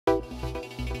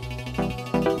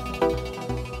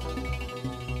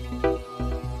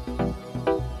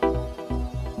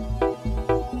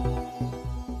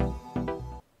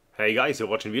Hey guys, you're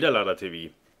watching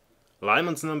wiederladerTv.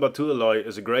 Lyman's number 2 alloy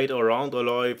is a great all-round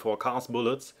alloy for cast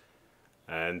bullets,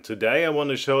 and today I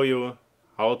want to show you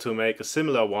how to make a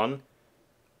similar one.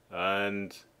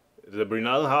 And the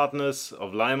brinell hardness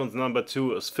of Lyman's number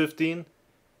 2 is 15.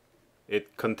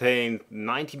 It contains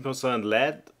 19%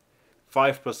 lead,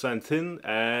 5% tin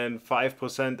and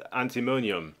 5%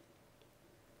 antimonium.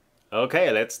 Okay,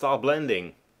 let's start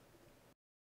blending.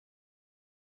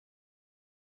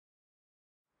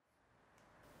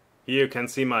 Here you can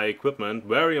see my equipment,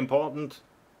 very important,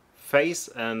 face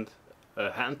and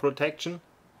hand protection.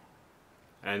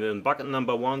 And in bucket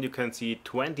number 1 you can see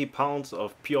 20 pounds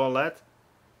of pure lead.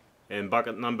 In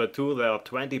bucket number 2 there are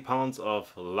 20 pounds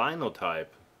of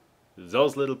linotype,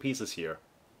 those little pieces here.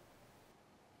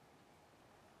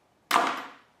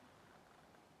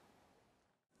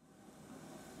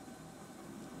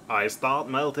 I start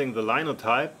melting the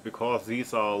linotype because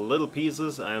these are little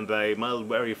pieces and they melt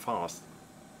very fast.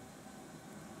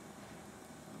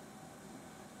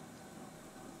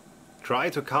 Try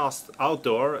to cast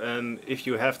outdoor, and if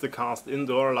you have to cast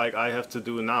indoor like I have to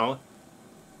do now,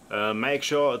 make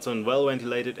sure it's in well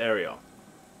ventilated area.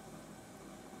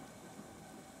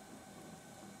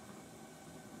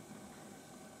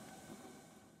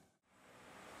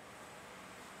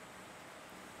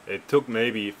 It took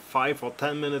maybe 5 or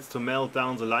 10 minutes to melt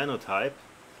down the linotype,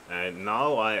 and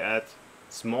now I add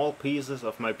small pieces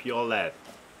of my pure lead.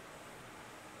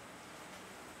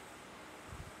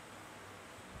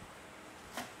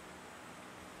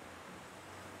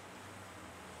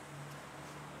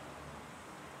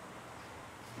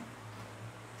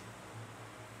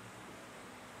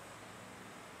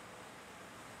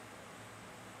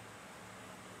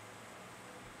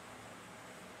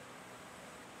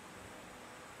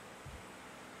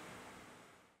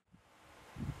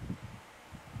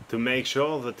 To make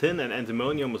sure the tin and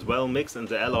antimonium is well mixed in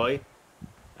the alloy,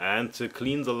 and to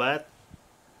clean the lead,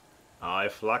 I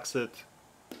flux it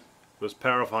with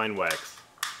paraffin wax.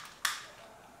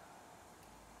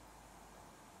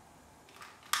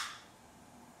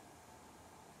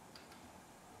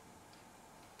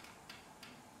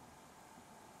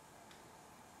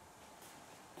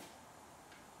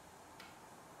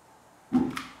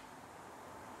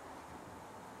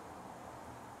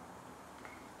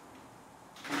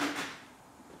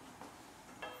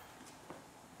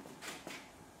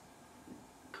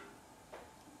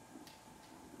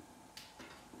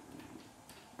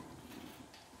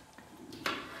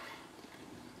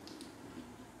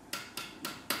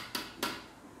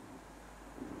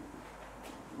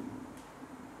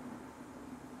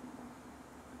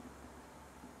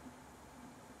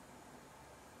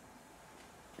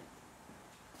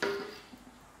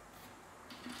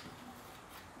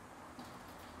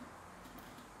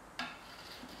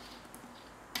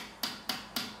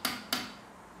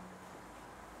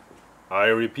 I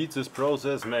repeat this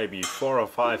process maybe 4 or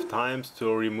 5 times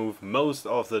to remove most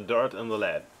of the dirt in the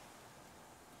lead.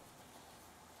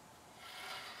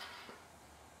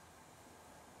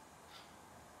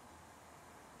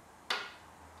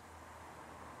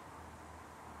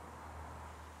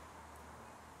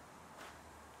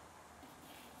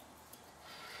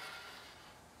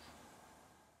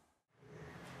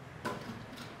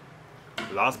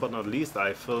 Last but not least,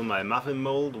 I fill my muffin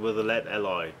mold with the lead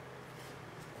alloy.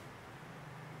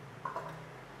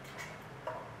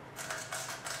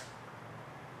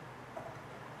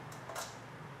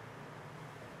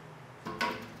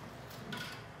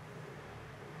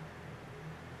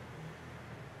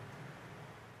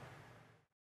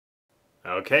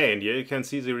 Okay, and here you can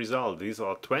see the result. These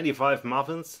are 25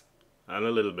 muffins and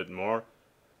a little bit more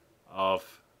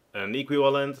of an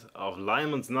equivalent of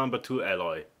Lyman's number 2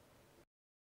 alloy.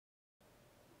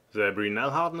 The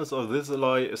brinell hardness of this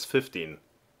alloy is 15.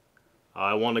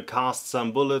 I want to cast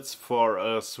some bullets for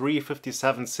a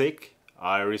 357 SIG.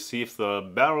 I received the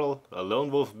barrel, a lone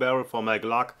wolf barrel for my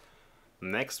Glock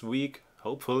next week,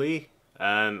 hopefully.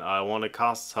 And I want to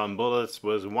cast some bullets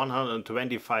with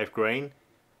 125 grain.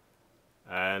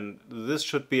 And this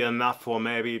should be enough for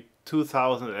maybe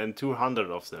 2,200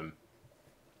 of them.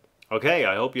 Okay,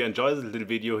 I hope you enjoyed this little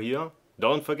video here.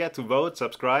 Don't forget to vote,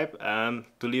 subscribe and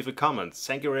to leave a comment.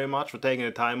 Thank you very much for taking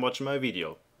the time watching my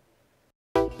video.